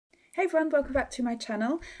Hey everyone, welcome back to my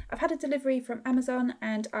channel. I've had a delivery from Amazon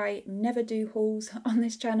and I never do hauls on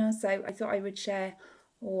this channel, so I thought I would share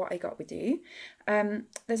what I got with you.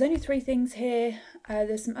 There's only 3 things here.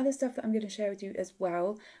 There's some other stuff that I'm going to share with you as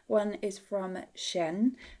well. One is from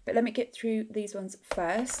Shen, but let me get through these ones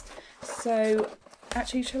first. So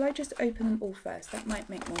actually, shall I just open them all first? That might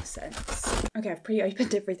make more sense. Okay, I've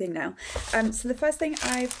pre-opened everything now. So the first thing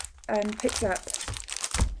I've picked up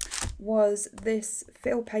was this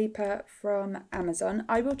fill paper from Amazon.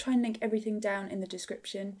 I will try and link everything down in the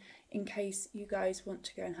description in case you guys want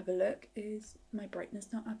to go and have a look. Is my brightness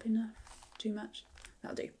not up enough? Too much?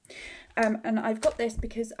 That'll do. And I've got this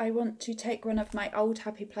because I want to take one of my old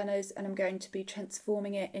happy planners and I'm going to be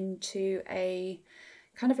transforming it into a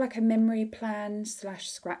kind of like a memory plan slash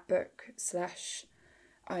scrapbook slash,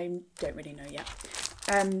 I don't really know yet.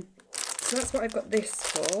 So that's what I've got this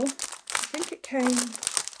for. I think it came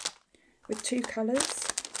with 2 colours.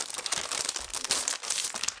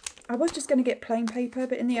 I was just going to get plain paper,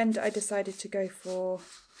 but in the end I decided to go for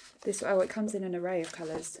this. Oh, it comes in an array of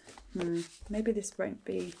colours. Maybe this won't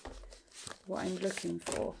be what I'm looking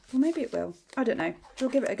for. Or maybe it will. I don't know.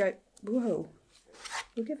 We'll give it a go. Whoa.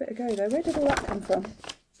 We'll give it a go though. Where did all that come from?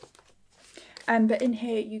 But in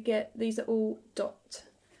here you get, these are all dot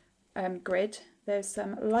grid. There's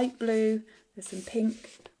some light blue, there's some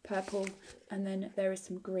pink, purple, and then there is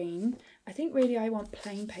some green. I think really I want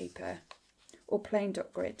plain paper or plain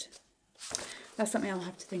dot grid. That's something I'll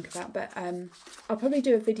have to think about, but I'll probably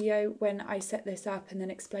do a video when I set this up and then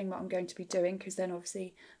explain what I'm going to be doing, because then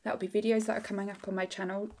obviously that'll be videos that are coming up on my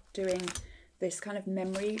channel doing this kind of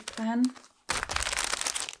memory plan.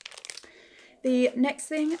 The next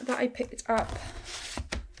thing that I picked up,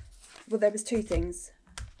 well, there was 2 things.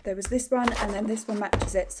 There was this one and then this one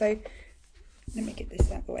matches it. So let me get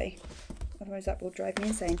this out of the way, otherwise that will drive me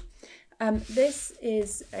insane. This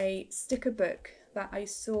is a sticker book that I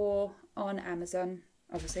saw on Amazon,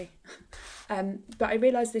 obviously. But I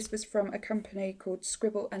realised this was from a company called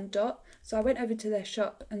Scribble and Dot. So I went over to their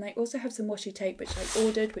shop and they also have some washi tape, which I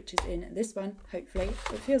ordered, which is in this one, hopefully.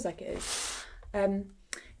 It feels like it is.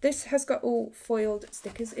 This has got all foiled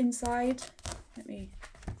stickers inside. Let me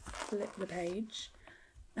flip the page.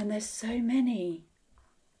 And there's so many.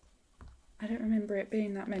 I don't remember it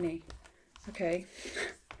being that many. Okay.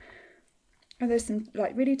 Oh, there's some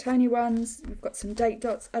like really tiny ones. We've got some date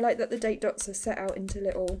dots. I like that the date dots are set out into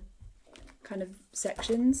little kind of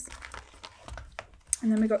sections.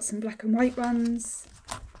 And then we've got some black and white ones.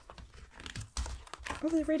 Oh,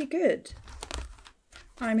 they're really good.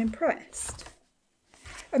 I'm impressed.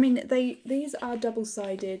 I mean, these are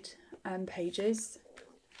double-sided pages.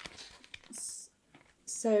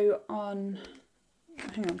 So on,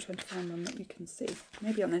 hang on, I'm trying to find one that you can see.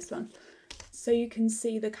 Maybe on this one. So you can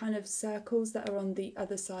see the kind of circles that are on the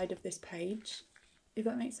other side of this page, if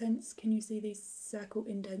that makes sense. Can you see these circle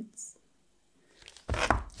indents?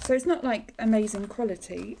 So it's not like amazing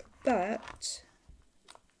quality, but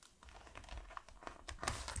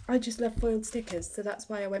I just love foiled stickers, so that's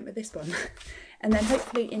why I went with this one. And then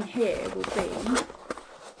hopefully in here will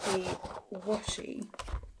be the washi.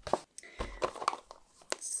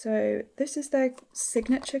 So this is their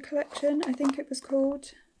signature collection, I think it was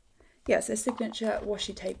called. Yes, a signature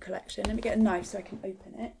washi tape collection. Let me get a knife so I can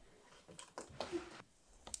open it.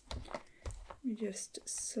 Let me just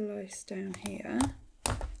slice down here.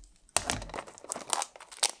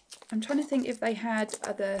 I'm trying to think if they had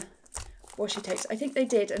other washi tapes. I think they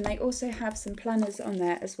did, and they also have some planners on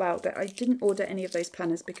there as well, but I didn't order any of those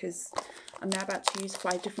planners because I'm now about to use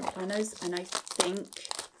 5 different planners, and I think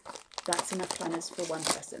that's enough planners for one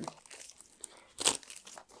person.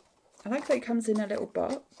 I like that it comes in a little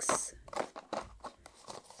box.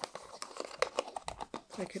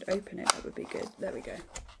 If I could open it, that would be good. There we go.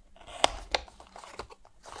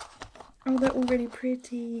 Oh, they're all really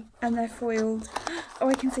pretty and they're foiled. Oh,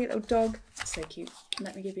 I can see a little dog. So cute.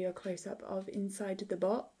 Let me give you a close-up of inside of the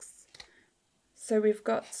box. So we've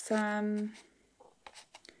got some,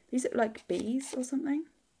 these are like bees or something.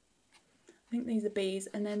 I think these are bees,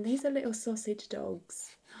 and then these are little sausage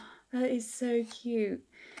dogs. That is so cute.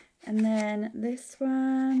 And then this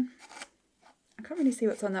one, I can't really see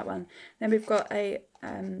what's on that one. Then we've got a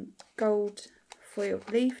gold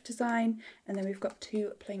foiled leaf design, and then we've got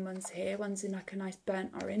 2 plain ones here. One's in like a nice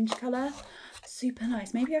burnt orange colour. Super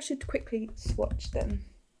nice. Maybe I should quickly swatch them.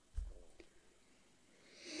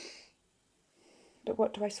 But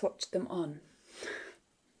what do I swatch them on?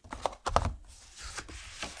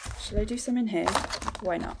 Shall I do some in here?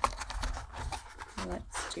 Why not?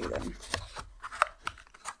 Let's do them.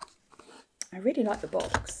 I really like the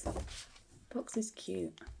box. The box is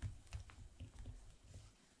cute.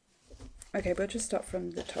 Okay, we'll just start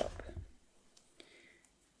from the top.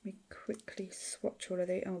 Let me quickly swatch all of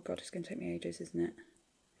these. Oh god, it's going to take me ages, isn't it?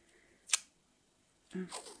 Oh,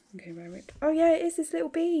 okay, where are we? Oh yeah, it is this little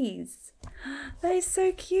bees. That is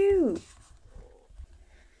so cute.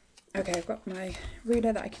 Okay, I've got my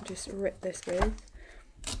ruler that I can just rip this with.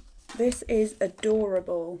 This is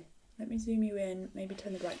adorable. Let me zoom you in, maybe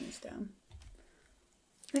turn the brightness down.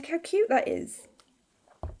 Look how cute that is.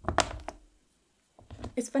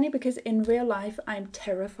 It's funny because in real life I'm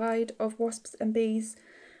terrified of wasps and bees.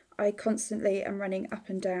 I constantly am running up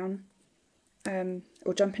and down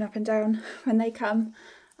or jumping up and down when they come.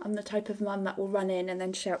 I'm the type of mum that will run in and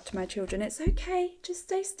then shout to my children, "It's okay, just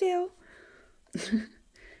stay still."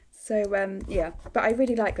 So yeah, but I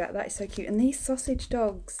really like that. That is so cute. And these sausage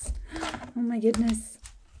dogs, oh my goodness.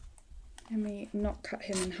 Let me not cut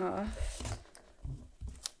him in half.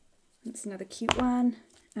 That's another cute one.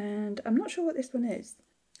 And I'm not sure what this one is.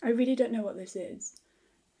 I really don't know what this is.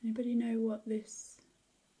 Anybody know what this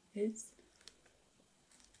is?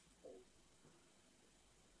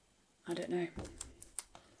 I don't know.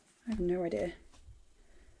 I have no idea.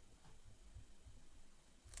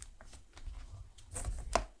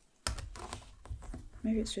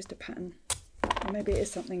 Maybe it's just a pattern. Or maybe it is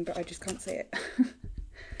something, but I just can't see it.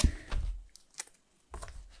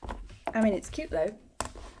 I mean, it's cute though.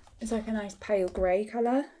 It's like a nice pale grey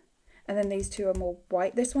colour. And then these two are more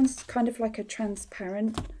white. This one's kind of like a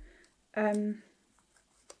transparent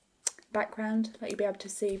background. Like you'll be able to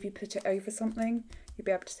see if you put it over something, you'll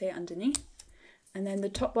be able to see it underneath. And then the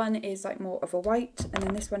top one is like more of a white, and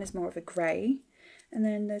then this one is more of a grey. And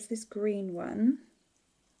then there's this green one.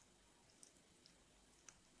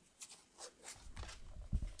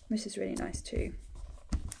 This is really nice too.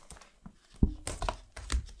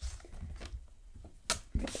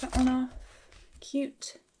 Get that one off.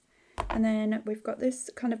 Cute. And then we've got this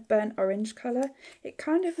kind of burnt orange colour. It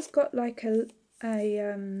kind of has got like a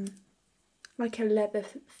leather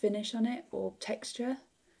finish on it, or texture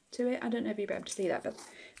to it. I don't know if you'll be able to see that, but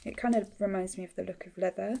it kind of reminds me of the look of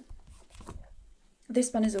leather.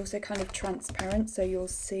 This one is also kind of transparent, so you'll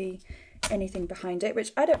see anything behind it,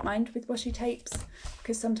 which I don't mind with washi tapes,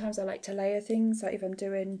 because sometimes I like to layer things. Like if I'm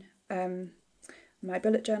doing my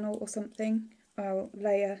bullet journal or something, I'll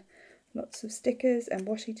layer lots of stickers and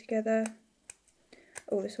washi together.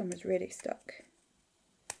 Oh, this one was really stuck.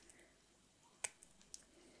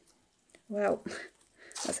 Well,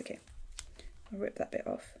 that's okay. I'll rip that bit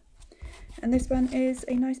off. And this one is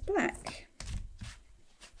a nice black.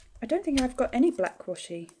 I don't think I've got any black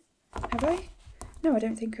washi. Have I? No, I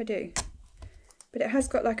don't think I do. But it has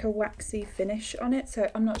got like a waxy finish on it,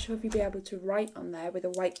 so I'm not sure if you'll be able to write on there with a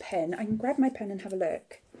white pen. I can grab my pen and have a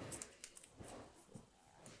look.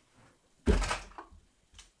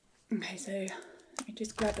 Okay, so let me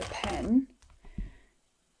just grab a pen.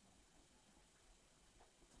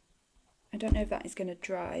 I don't know if that is going to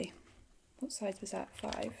dry. What size was that?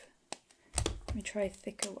 5. Let me try a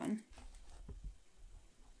thicker one.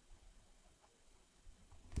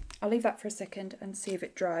 I'll leave that for a second and see if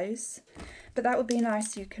it dries. But that would be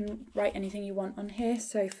nice. You can write anything you want on here.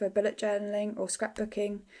 So for bullet journaling or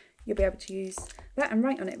scrapbooking, you'll be able to use that and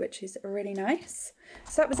write on it, which is really nice.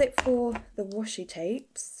 So that was it for the washi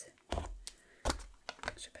tapes. I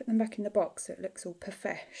should put them back in the box so it looks all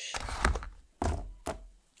profesh.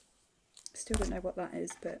 Still don't know what that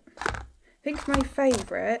is, but I think my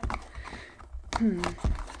favourite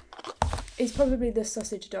is probably the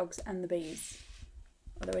sausage dogs and the bees.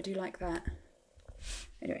 Although I do like that.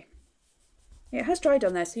 Anyway, it has dried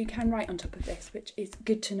on there, so you can write on top of this, which is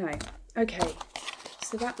good to know. Okay,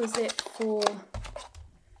 so that was it for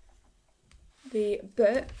the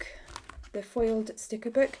book, the foiled sticker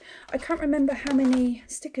book. I can't remember how many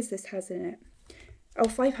stickers this has in it. Oh,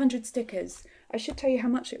 500 stickers. I should tell you how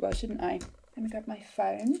much it was, shouldn't I? Let me grab my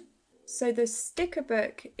phone. So the sticker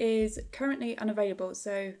book is currently unavailable,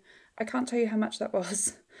 so I can't tell you how much that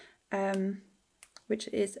was. Which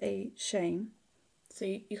is a shame. So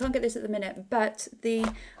you can't get this at the minute, but the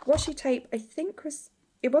washi tape, I think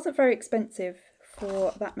it wasn't very expensive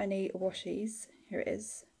for that many washies. Here it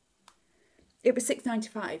is. It was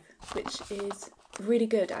 £6.95, which is really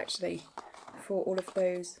good actually for all of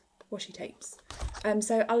those washi tapes.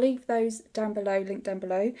 So I'll leave those down below, linked down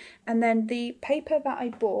below. And then the paper that I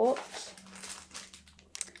bought,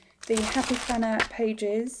 the Happy Planner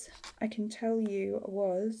pages, I can tell you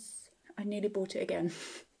was, I nearly bought it again.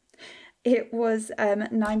 It was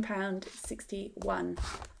 £9.61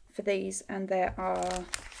 for these, and there are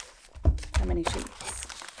how many sheets?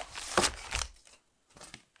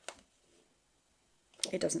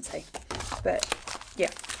 It doesn't say, but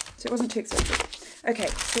yeah, so it wasn't too expensive. Okay,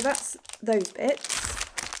 so that's those bits.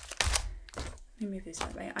 Let me move this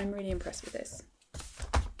that way. I'm really impressed with this.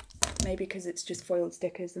 Maybe because it's just foiled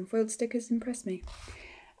stickers, and foiled stickers impress me.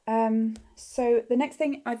 So the next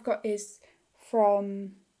thing I've got is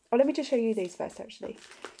from... Oh, let me just show you these first, actually.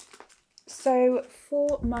 So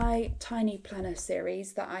for my tiny planner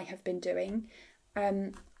series that I have been doing,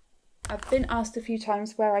 I've been asked a few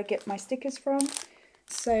times where I get my stickers from.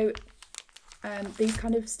 So these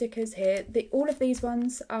kind of stickers here, all of these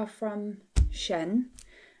ones are from Shen.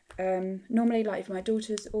 Normally, like if my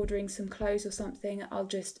daughter's ordering some clothes or something, I'll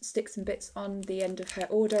just stick some bits on the end of her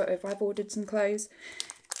order, or if I've ordered some clothes.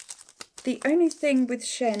 The only thing with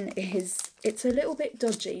Shen is it's a little bit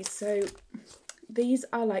dodgy. So these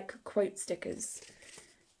are like quote stickers,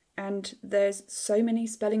 and there's so many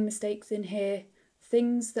spelling mistakes in here,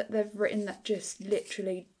 things that they've written that just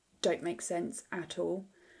literally don't make sense at all.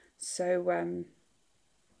 So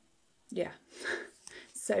yeah.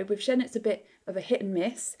 So with Shen it's a bit of a hit and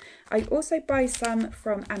miss. I also buy some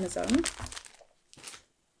from Amazon.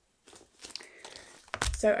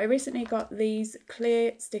 So I recently got these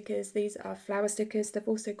clear stickers. These are flower stickers. They've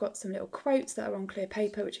also got some little quotes that are on clear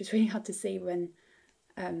paper, which is really hard to see when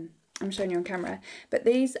I'm showing you on camera. But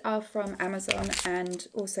these are from Amazon, and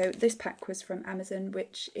also this pack was from Amazon,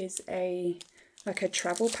 which is like a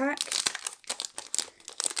travel pack.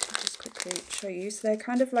 I'll just quickly show you. So they're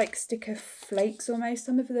kind of like sticker flakes almost.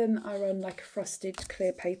 Some of them are on like a frosted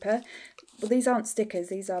clear paper. Well, these aren't stickers,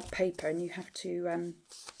 these are paper, and you have to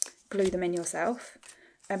glue them in yourself.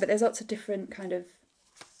 But there's lots of different kind of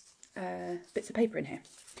bits of paper in here.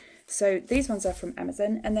 So these ones are from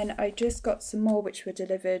Amazon, and then I just got some more which were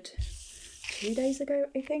delivered 2 days ago,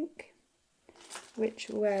 I think, which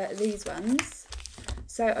were these ones.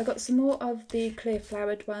 So I got some more of the clear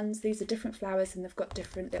flowered ones. These are different flowers and they've got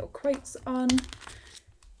different little quotes on.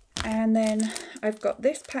 And then I've got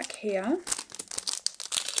this pack here.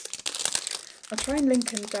 I'll try and link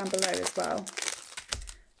them down below as well.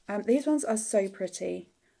 These ones are so pretty.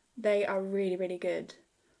 They are really, really good.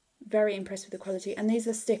 Very impressed with the quality. And these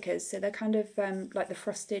are stickers, so they're kind of like the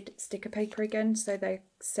frosted sticker paper again, so they're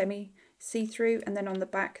semi see-through, and then on the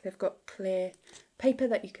back they've got clear paper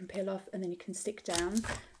that you can peel off and then you can stick down.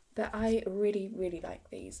 But I really, really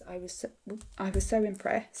like these. I was so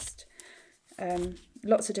impressed.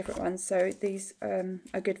 Lots of different ones, so these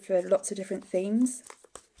are good for lots of different themes,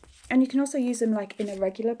 and you can also use them like in a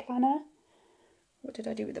regular planner. What did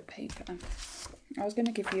I do with the paper? I was going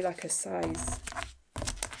to give you like a size,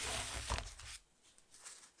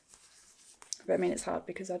 but I mean it's hard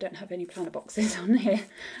because I don't have any planner boxes on here.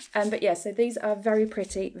 But yeah, so these are very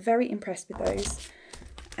pretty, very impressed with those.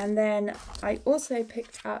 And then I also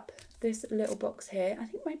picked up this little box here. I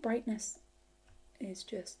think my brightness is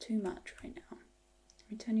just too much right now.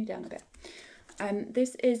 Let me turn you down a bit.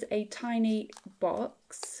 This is a tiny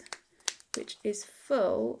box which is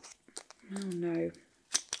full, oh no,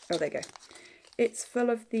 oh there you go. It's full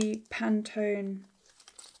of the Pantone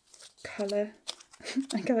colour.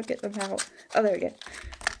 I can't get them out. Oh, there we go.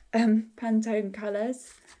 Pantone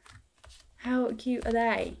colours. How cute are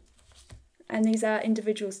they? And these are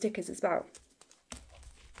individual stickers as well.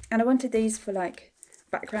 And I wanted these for like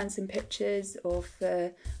backgrounds in pictures, or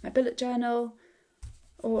for my bullet journal,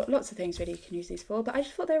 or lots of things really you can use these for. But I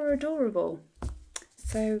just thought they were adorable.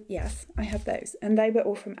 So yes, I have those. And they were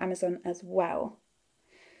all from Amazon as well.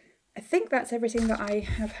 I think that's everything that I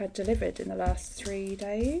have had delivered in the last 3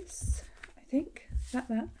 days. I think that,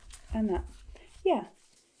 and that. Yeah.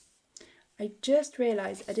 I just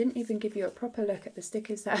realised I didn't even give you a proper look at the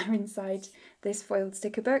stickers that are inside this foiled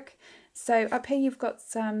sticker book. So up here you've got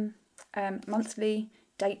some monthly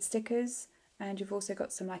date stickers, and you've also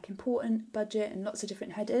got some like important, budget, and lots of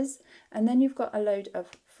different headers. And then you've got a load of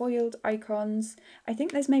foiled icons. I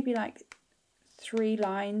think there's maybe like 3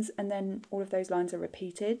 lines, and then all of those lines are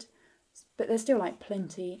repeated, but there's still like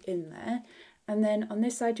plenty in there. And then on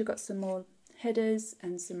this side you've got some more headers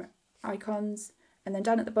and some icons, and then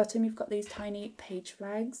down at the bottom you've got these tiny page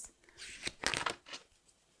flags.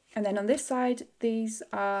 And then on this side, these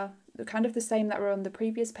are kind of the same that were on the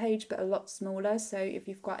previous page, but a lot smaller. So if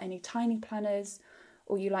you've got any tiny planners,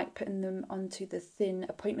 or you like putting them onto the thin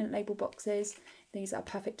appointment label boxes, these are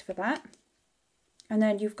perfect for that. And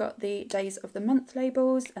then you've got the days of the month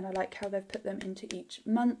labels, and I like how they've put them into each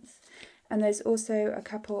month. And there's also a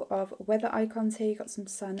couple of weather icons here. You've got some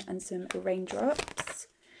sun and some raindrops.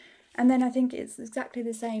 And then I think it's exactly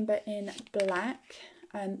the same, but in black,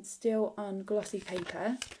 still on glossy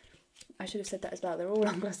paper. I should have said that as well, they're all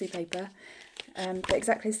on glossy paper, but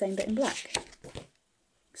exactly the same, but in black.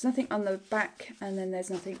 There's nothing on the back, and then there's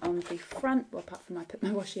nothing on the front, well, apart from I put my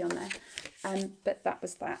washi on there. But that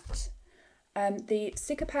was that. The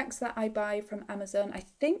sticker packs that I buy from Amazon, I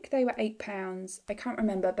think they were £8. I can't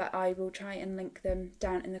remember, but I will try and link them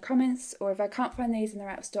down in the comments, or if I can't find these and they're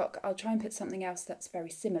out of stock, I'll try and put something else that's very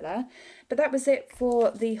similar. But that was it for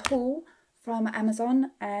the haul from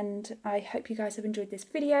Amazon, and I hope you guys have enjoyed this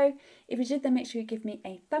video. If you did, then make sure you give me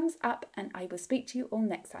a thumbs up, and I will speak to you all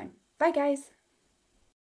next time. Bye guys!